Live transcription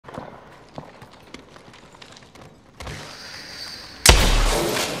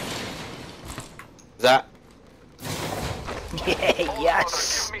That. Yeah,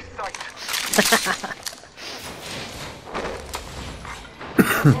 yes!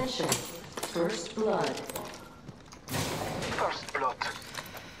 Attention. First blood. First blood.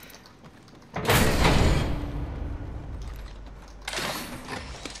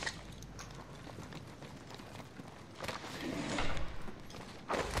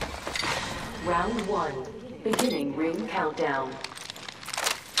 Round 1. Beginning ring countdown. We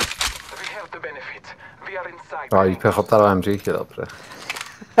have the benefit. We are inside. Oh, you pick up that OMG, you little prick.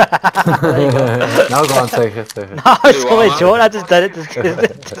 Now go on, take it. No, it's only a joke, I just did it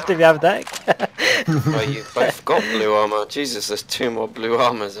just to be have deck. Oh, you both got blue armor. Jesus, there's 2 more blue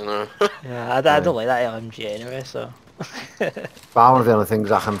armors in there. Yeah, I don't like that LMG anyway, so. One of the only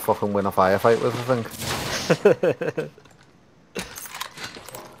things I can fucking win a firefight with, I think.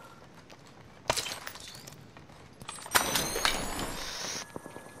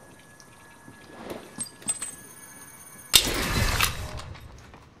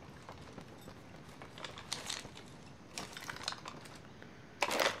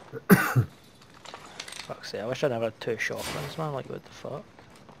 Fuck's sake, I wish I never had 2 shotguns, man, like what the fuck?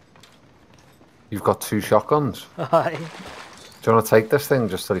 You've got 2 shotguns. Aye. Do you want to take this thing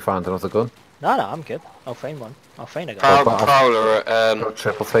just till you find another gun? No, I'm good. I'll find one. I'll find a gun. Prowler, Got a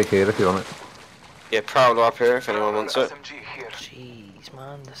triple take here if you want it. yeah, Prowler up here if anyone wants it. SMG here. Jeez,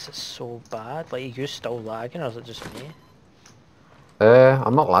 man, this is so bad. Like, are you still lagging, or is it just me?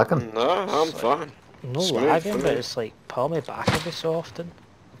 I'm not lagging. No, I'm fine. No Smooth lagging, for but me. it's like, pull me back every so often.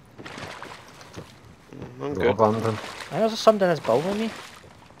 I'm You're good. abandoned. I know there's something that's bullying me.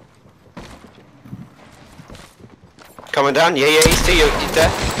 Coming down, yeah, he's to you, he's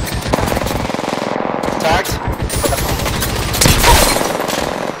there. Tagged.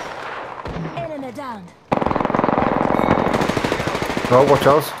 Enemy down. No, watch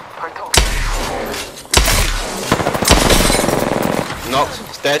out. Knocked,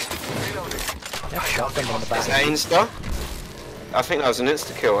 he's dead. Yeah, shot them on the back. It's Insta. I think that was an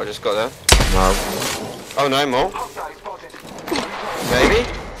insta kill I just got there. No. Oh no, more. Hostile spotted. Maybe.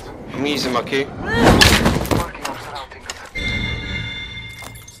 I'm using my Q. Marking our surroundings.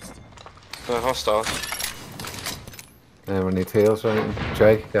 No hostile. We need heals or anything.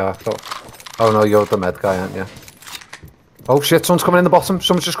 Jay, yeah, I thought. Oh no, you're the med guy, aren't you? Oh shit, someone's coming in the bottom.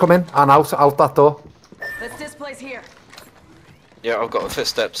 Someone's just come in and out that door. Let's displace here. Yeah, I've got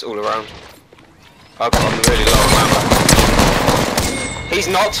footsteps all around. I've got really low on ammo. He's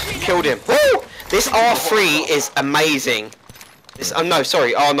not killed him. Woo! This R3 is amazing. This, no,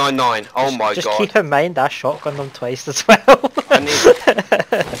 sorry, R99. Oh my Just god. keep in mind, I shotgunned them twice as well. I need...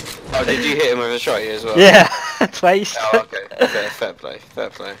 Oh, did you hit him with a shotty as well? Yeah, twice. Oh, okay. Fair play. Fair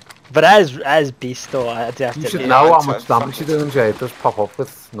play. But as beast though, I do have You to should admit. know how I'd much say damage you're doing, Jay. It does pop up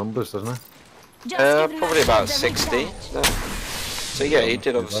with numbers, doesn't it? Probably about 60. No. So yeah, he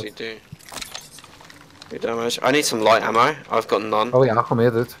did obviously do good damage. I need some light ammo. I've got none. Oh yeah, come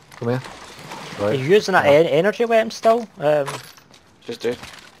here, dude. Come here. Are Right. you using that energy weapon still? Just do.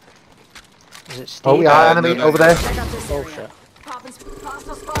 Is it Steve? Oh yeah, enemy no. over there. Oh shit.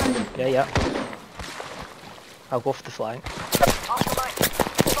 Yeah, yeah. I'll go for the flank.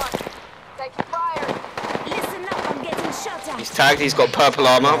 Listen up, I'm getting shot at. He's tagged. He's got purple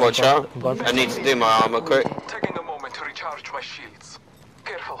armor. Watch out. I'm going for I need to do my armor quick. Taking a moment to recharge my shields.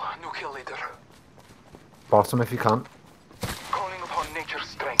 Careful, new kill leader. Bottom if you can. Calling upon nature's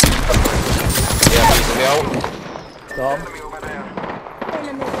strength. Yeah, using the ult. Got him. Enemy over there.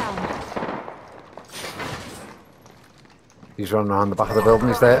 Enemy down. He's running around the back of the building.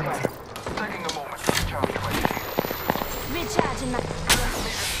 He's there. Taking a moment to recharge my shields. Recharging my.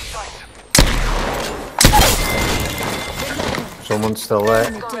 Someone's still there.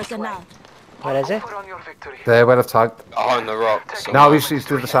 Enemy taken out. Where is he? Offer on your victory. There, where I've tagged. Behind the rock. No, he's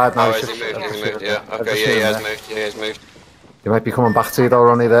to the side now. Oh, He's has he just- moved? I've He's just moved. seen Yeah. him. I've Okay. just Yeah, seen he him has there. moved. Yeah, he has moved. He might be coming back to you though,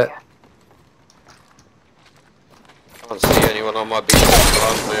 Ronnie. There. I can't see anyone on my beach.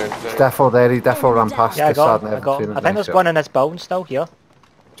 Defo there. He defo ran past Yeah, I this got side. him. and I got everything, him. I and think there's shot. one in this building still here.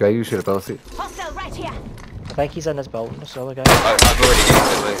 Jay, use your ability. Hostile right here. I think he's in this building. This other guy. I've already used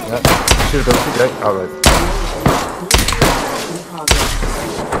it, mate. Yeah. Use your ability, Jay. Alright.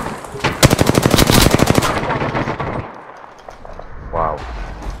 Wow.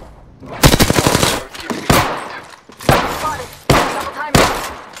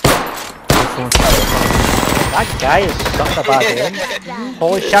 That guy is such a bad aim.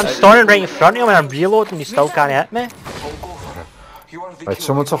 Holy shit, I'm standing right in front of him and I'm reloading and he still can't hit me. You are the Right, kill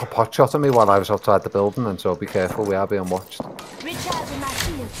someone leader. took a pot shot at me while I was outside the building, and so be careful. We are being watched. Recharging my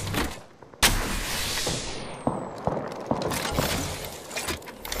shields.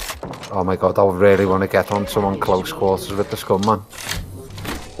 Oh my god, I really want to get on someone close quarters with the scum, man.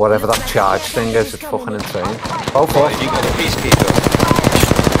 Whatever that charge thing is, it's fucking insane. Oh fuck. Right, you got the peacekeeper.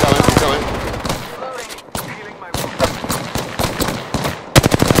 I'm coming. Healing my wounds.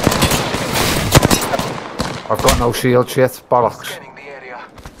 I've got no shield, shit. Bollocks. Scanning the area.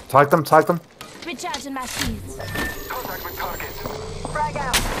 Tag them, tag them. Recharging my shields. Contact with target. Frag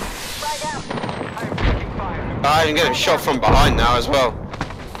out. Frag out. I'm taking fire. I'm getting shot from behind now as well.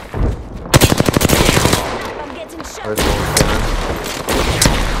 I'm getting shot. Where's the ball?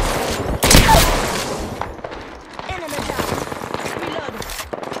 Enemy down.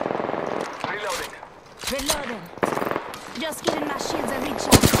 Reloading. Reloading. Just getting my shields and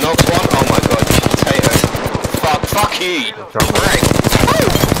recharge. Knocked one. Oh my god, you potato. Fuck you. Right.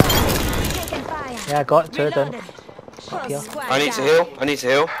 Taking fire. Yeah, I got two done. Reloaded. Yeah. Whole squad I need to down. heal. I need to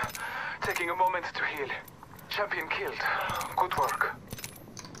heal. Taking a moment to heal. Champion killed. Good work.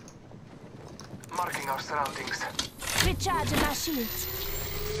 Marking our surroundings. Recharging my shields.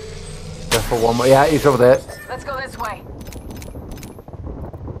 Careful, one more. Yeah, he's over there. Let's go this way.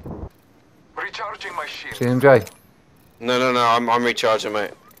 Recharging my shield. See him, Jay? No, I'm recharging,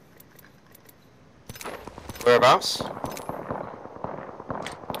 mate. Whereabouts?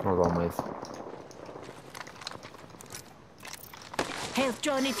 Hold on, mate. Health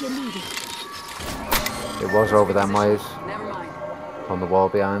drone if you need it. It was over them ways. Never mind. On the wall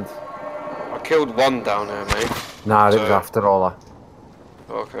behind. I killed one down there, mate. Nah, it was So- after all that.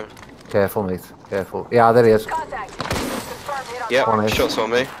 Okay. Careful, mate. Careful. Yeah, there he is. Contact. Confirmed hit on Yep, One hit. shots on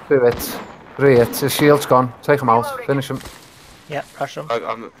me. 2 hits. 3 hits. His shield's gone. Take him out. Finish him. Yeah, rush them.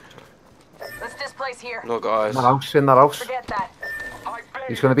 I'm Let's displace here. not got eyes. In that house. In that house. Forget that.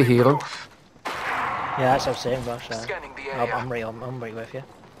 He's going to be healing. Yeah, that's what I'm saying, rush. Scanning the I'm area. I'm right with you.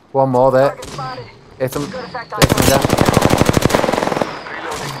 One more there. Target spotted. Hit him. Good effect on Hit him there.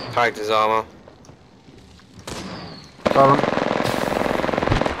 Reloading. Tagged his armor. Got him.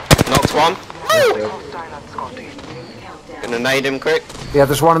 Knocked one. Silent Scotty. Gonna nade him quick. Yeah,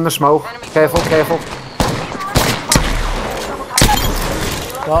 there's one in the smoke. Careful, careful.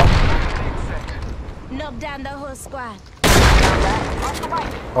 Got Knock down the whole squad.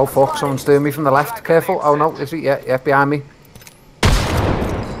 Oh fuck, someone's doing me from the left. Careful. Oh no, is he? Yeah, behind me.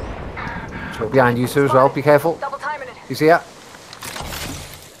 So behind you two as well. Be careful. Double timing it. He's here.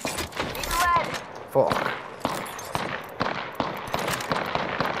 He's red. Fuck.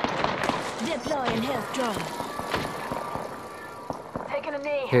 Deploying health drone. Taking a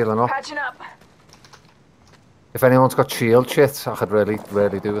knee. Healing up. Patching up. If anyone's got shield shit, I could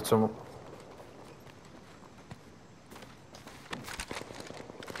really do with someone.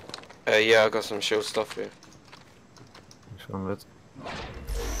 Yeah, I got some shield stuff here. Some of it.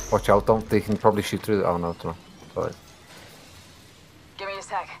 Watch out, don't. They can probably shoot through the. Oh no, no. Sorry. Give me a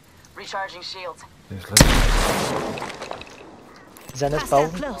sec. Recharging shields. Zenith Hostile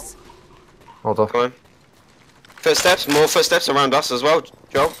bow. close. Hold up. Come on. Footsteps, more footsteps around us as well,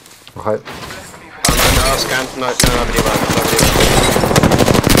 Joel. Okay. Oh, no, scan. No, nobody around. Nobody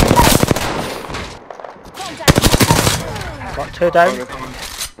Contact. Got two down. around. Come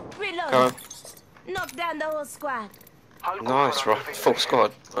Reload. on. Knock down the whole squad. Nice, right. Full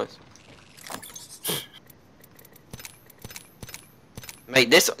squad. Nice. Mate,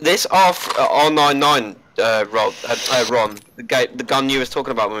 this R99 Ron, the gun you was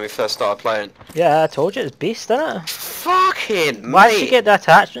talking about when we first started playing. Yeah, I told you it's beast, isn't it? Fucking Why did you mate. get the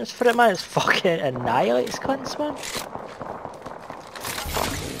attachments for it, man? It's fucking annihilates cunts, man.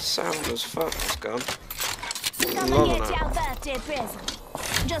 Fucking sound as fuck, this gun. Come Loving and get it. your birthday present.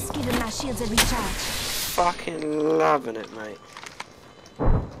 Just giving my shields a recharge. Fucking loving it, mate.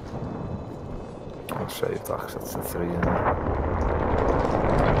 I'll save that 'cause it's the 3 in there.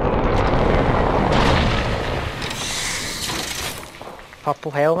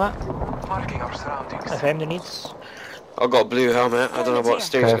 Purple helmet, Marking our surroundings. if anyone needs. I got a blue helmet. I don't know what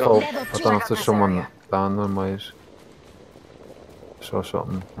Stu's Careful. got. I don't know if there's someone down them ways. Saw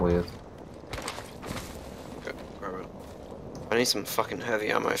something weird. Okay, grab it. I need some fucking heavy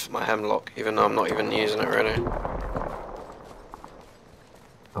ammo for my hemlock, even though I'm not even using it really.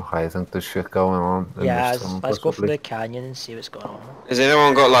 Okay, I think there's shit going on. in Yeah, this tunnel, let's go for possibly. the canyon and see what's going on. Has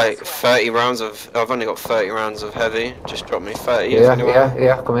anyone got like 30 rounds of? I've only got 30 rounds of heavy. Just drop me 30. if Yeah, anyone-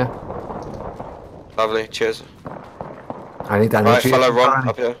 yeah, come here. Lovely. Cheers. I need Alright, energy. follow Ron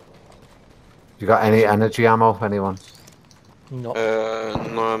up here. You got any energy ammo, anyone? No.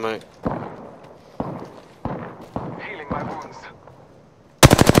 No, mate. Healing my wounds.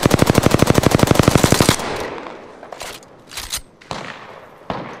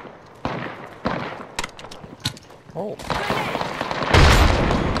 Oh.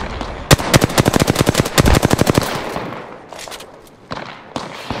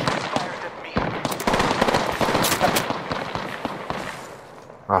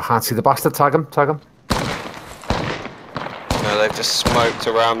 I can't see the bastard. Tag him, tag him. No, they've just smoked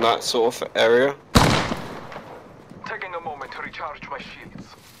around that sort of area. Taking a moment to recharge my shields.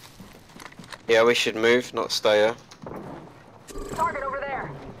 Yeah, we should move, not stay here. Target over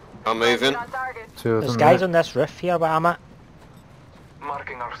there. I'm moving. On target. Two of There's them guys there. on this roof here where I'm at.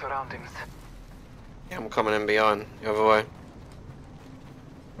 Marking our surroundings. Yeah, I'm coming in behind, the other way.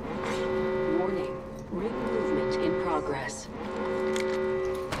 Warning. Ring movement in progress.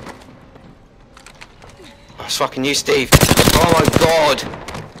 Oh, it's fucking you, Steve. Oh my god.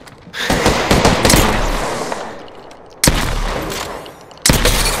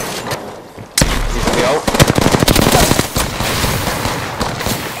 Using the ult.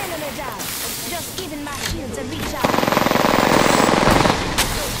 Enemy down. Just giving my shields a recharge.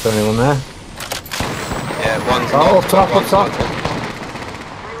 Is there anyone there? Yeah, one's Oh, knocked, up top, one's up top. knocked.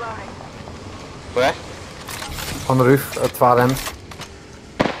 Reloading. Where? On the roof at the far end. 1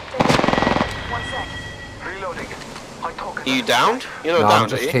 sec. Reloading. I talk. Are you downed? You're not No, I'm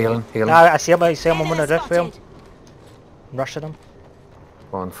downed, are just you? healing, healing. Nah, I see him on the Enemy roof with him. spotted. I'm rushing him.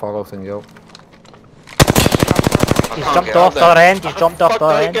 Go on, follow thing, yo. I He's can't jumped get off up the other there. end, he's jumped off Fuck, the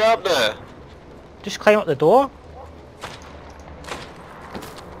other don't end. get up there. Just climb up the door.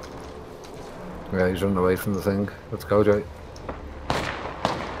 Yeah, he's running away from the thing. Let's go, Joey.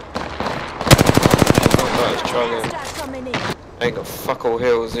 Oh, it's struggling. Start coming in. Ain't got fuck all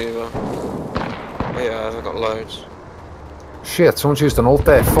heals either. Yeah, I've got loads. Shit, someone's used an ult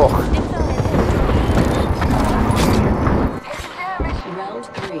there. Fuck. Round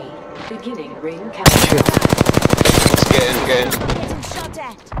 3. Beginning ring count. Shit. Let's get in, get in. Getting shot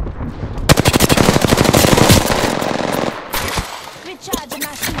at. Recharging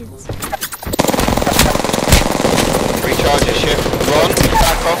my shields. Recharge your ship. Ron,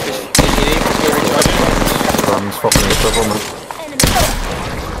 back off if you need to recharge it. Ron's fucking in trouble, man. Enemy down.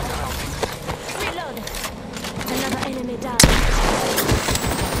 Reload. Another enemy down.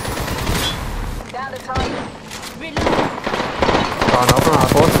 Down to target. Reload. Oh no, from our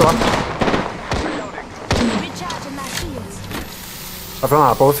boats, Ron. Recharging my shields. I've run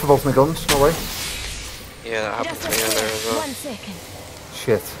out of bullets for both my guns, no way. Yeah, that happened Just to a me earlier as sec. well. 1 second.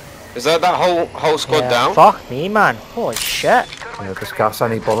 Shit. Is that whole squad Yeah, down? fuck me, man. Holy shit. Yeah, this gas, I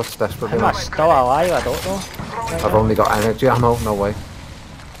need bullets desperately. Am I man. still alive? I don't know. I've only got energy ammo, no way.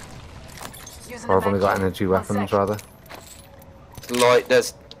 Using Or I've the only med got kit. energy 1 weapons, sec. rather. Light,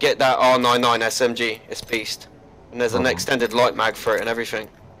 get that R99 SMG. It's beast. And there's an Oh. extended light mag for it and everything.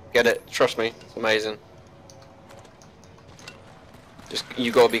 Get it, trust me, it's amazing. Just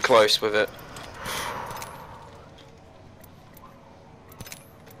you gotta be close with it.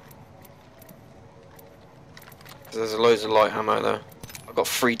 There's loads of light ammo there. I've got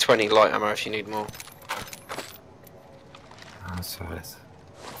 320 light ammo if you need more. That's alright.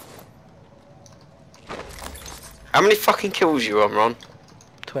 How many fucking kills you on, Ron?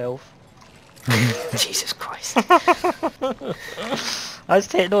 12. Jesus Christ. I was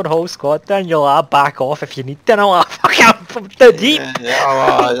taking on the whole squad down, you'll back off if you need to. And I'm like, fuck, I'm too deep.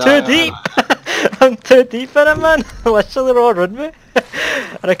 I'm too deep. I'm too deep in it, man. Literally, they're all around me.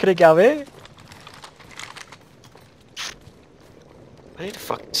 And I couldn't get away. I need a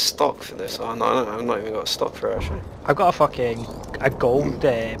fucking stock for this. Oh no, I've not even got a stock for it actually. I've got a gold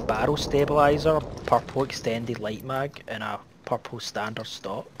barrel stabilizer, purple extended light mag, and a purple standard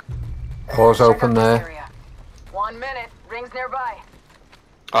stock. Doors Check open out this there. area. 1 minute. Rings nearby.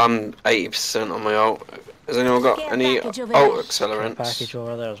 I'm 80% on my ult. Has anyone got Care any package ult over there. accelerants? Package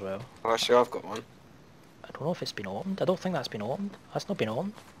over there as well. Oh, actually, I've got one. I don't know if it's been opened. I don't think that's been opened. That's not been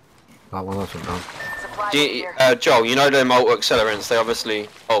opened. That one hasn't done. Supplies Do in you, here. Joel, you know them ult accelerants? They obviously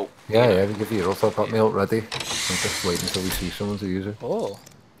ult. Yeah, yeah, we give you your ult. I've got my ult ready. I'm just waiting until we see someone to use it. Oh.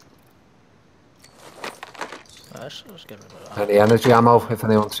 Let's get rid of that. Any energy ammo, if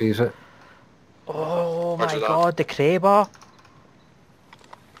anyone sees it. Oh my Roger that. god, the Kraber.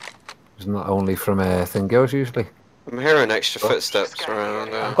 Isn't that only from Thingos usually? I'm hearing extra footsteps around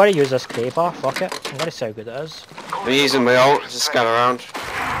I'm there. going to use this Kraber, fuck it. I'm going to see how good it is. I'm using my ult to scan around.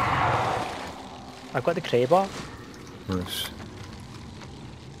 I've got the Kraber. Nice.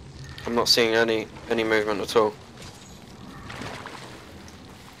 I'm not seeing any movement at all.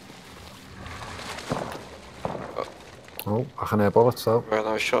 Oh, I can hear bullets though. Where are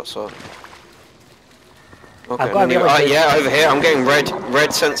those shots at? I've Okay, got a really good- yeah, over here. I'm getting red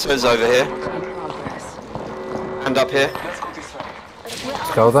sensors over here. In progress. And up here.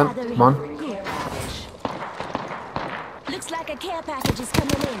 Let's go then, come on. Looks like a care package is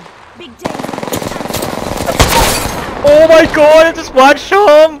coming in. Big danger. Oh my god, I just one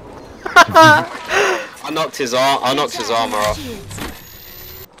shot him! I knocked his armor off.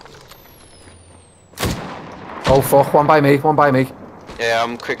 Oh fuck, one by me, one by me. Yeah,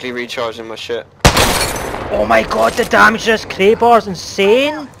 I'm quickly recharging my shit. Oh my god, the damage to this crowbar is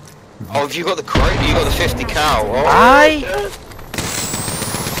insane! Oh, have you got the crate? You got the 50 cal. Oh, Aye!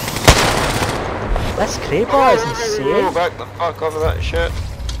 This crowbar is insane. Back the fuck off of that shit.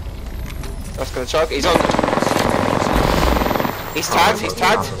 That's gonna choke. He's on. He's tagged, he's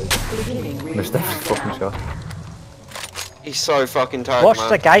tagged. Missed every fucking shot. He's so fucking tagged, Watch man.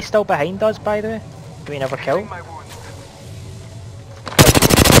 the guy still behind us, by the way. Do we never kill? My wounds.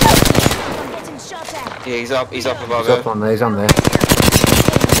 I'm getting shot at. Yeah, he's up above He's up here. on there, he's on there.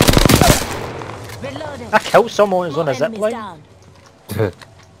 Reloading. I killed someone who's on a More enemies zipline. down.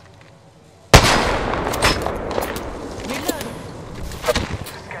 Reloading.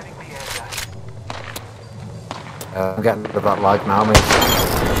 Scanning the area. I'm getting rid of that lag now, mate.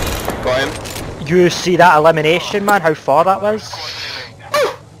 Got him. You see that elimination, man? How far that was?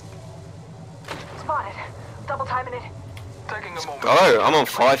 Spotted. Double timing it. Taking a moment. Go. I'm on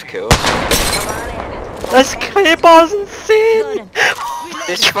 5 kills. This crowbar's insane!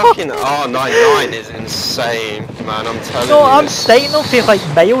 This fucking R99 is insane, man. I'm telling No, you. I'm this- sighting them from like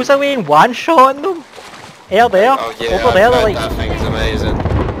miles away and one-shotting them. Here, there, Oh yeah, over there, I've they're heard like... that thing's amazing.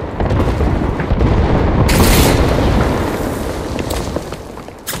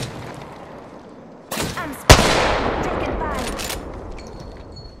 I'm spotted. Taking fire.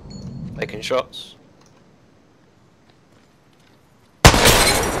 Taking shots. Look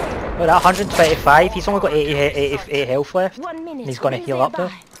at that, 125, he's only got 80 health left. 1 minute. And he's gonna rings heal up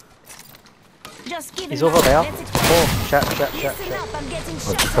nearby. there. Just giving He's my over there. Let's explore. Oh, shit, shit, shit, Listen shit. up, I'm getting I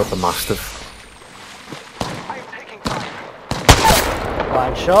shot just got at. the Mastiff. I am taking fire.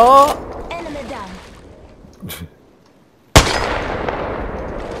 One shot. Enemy down.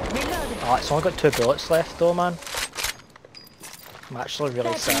 Reloading. Oh, it's only got 2 bullets left though, man. I'm actually really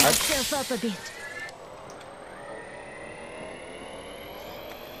Patching sad. myself up a bit.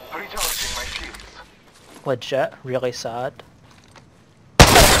 Recharging my shields. Legit, really sad. Look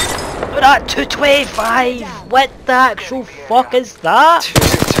at that, 225! What the actual fuck is that?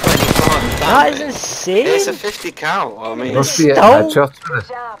 225. That is damn it. insane! It's a 50 cal. I mean, Must be a Still- headshot. isn't it?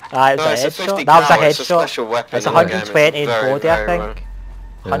 Job. Ah, it no, was it's a a 50 headshot. That was a cal. It's a headshot. special weapon. It's in the game. 120 in very, body, I very think. rare.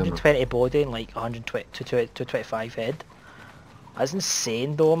 120 body and like 120 to 225 head. That's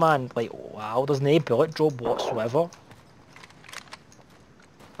insane though, man. Like, wow, there's no bullet drop whatsoever.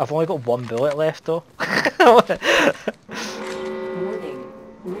 I've only got 1 bullet left though. Warning.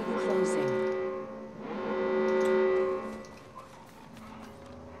 Ring closing.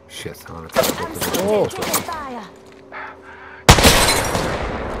 Shit, I'm gonna I'm take spotted. Oh. Taking fire.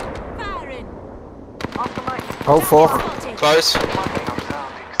 Firing. Off the mic. Oh fuck. Spotted. Close. Marking our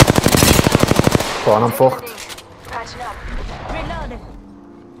surroundings. Go on, I'm fucked. Patching up. Reloading.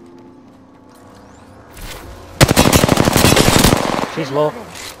 She's low.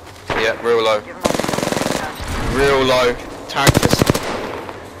 Yeah, real low. Give him a Real low. Tag this.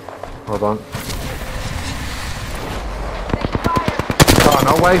 Hold on. Taking fire. Oh,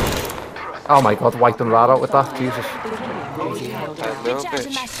 no way. Oh my god, wiped them right out with that, Jesus. That little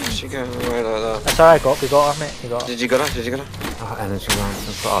bitch. She going away like that. That's all I got. We got her, mate. We got her. Did you get her? Did you get her? Oh, energy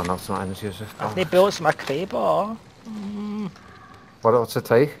rounds. Oh no, it's not energy, is it? I've Oh. no bullets in my crowbar. What's it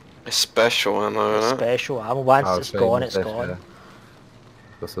take? It's special ammo, innit? Special ammo. Once Oh, it's same gone, as it's this, gone. yeah.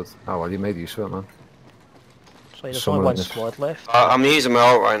 This is, oh well, you made use of it, man. So there's Someone only in one this- squad left. I'm using my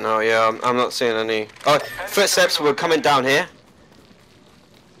ult right now, yeah, I'm not seeing any... Oh, footsteps were coming down here.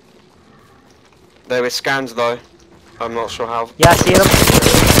 They were scans though. I'm not sure how... Yeah, I see them.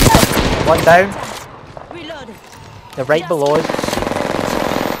 One down. Reloading. They're right below us.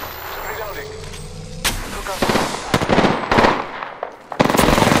 Reloading. Took us.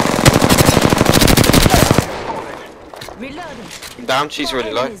 Reloading. Down, she's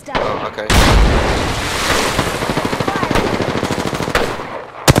really low. Enemies down. Oh, okay.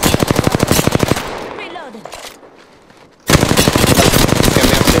 Reloading. Get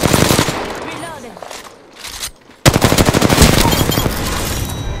me up here. Reloading.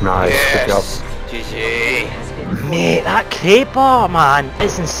 Nice, good job. Yes. GG. Mate, that crowbar, man,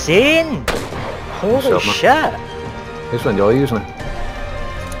 is insane. Holy Shot, man. shit. Here's when you're using it.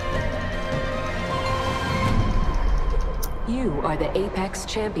 You are the Apex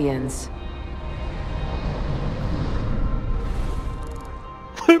champions.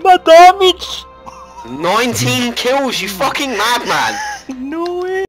 Look at my damage. 19 kills, you fucking madman!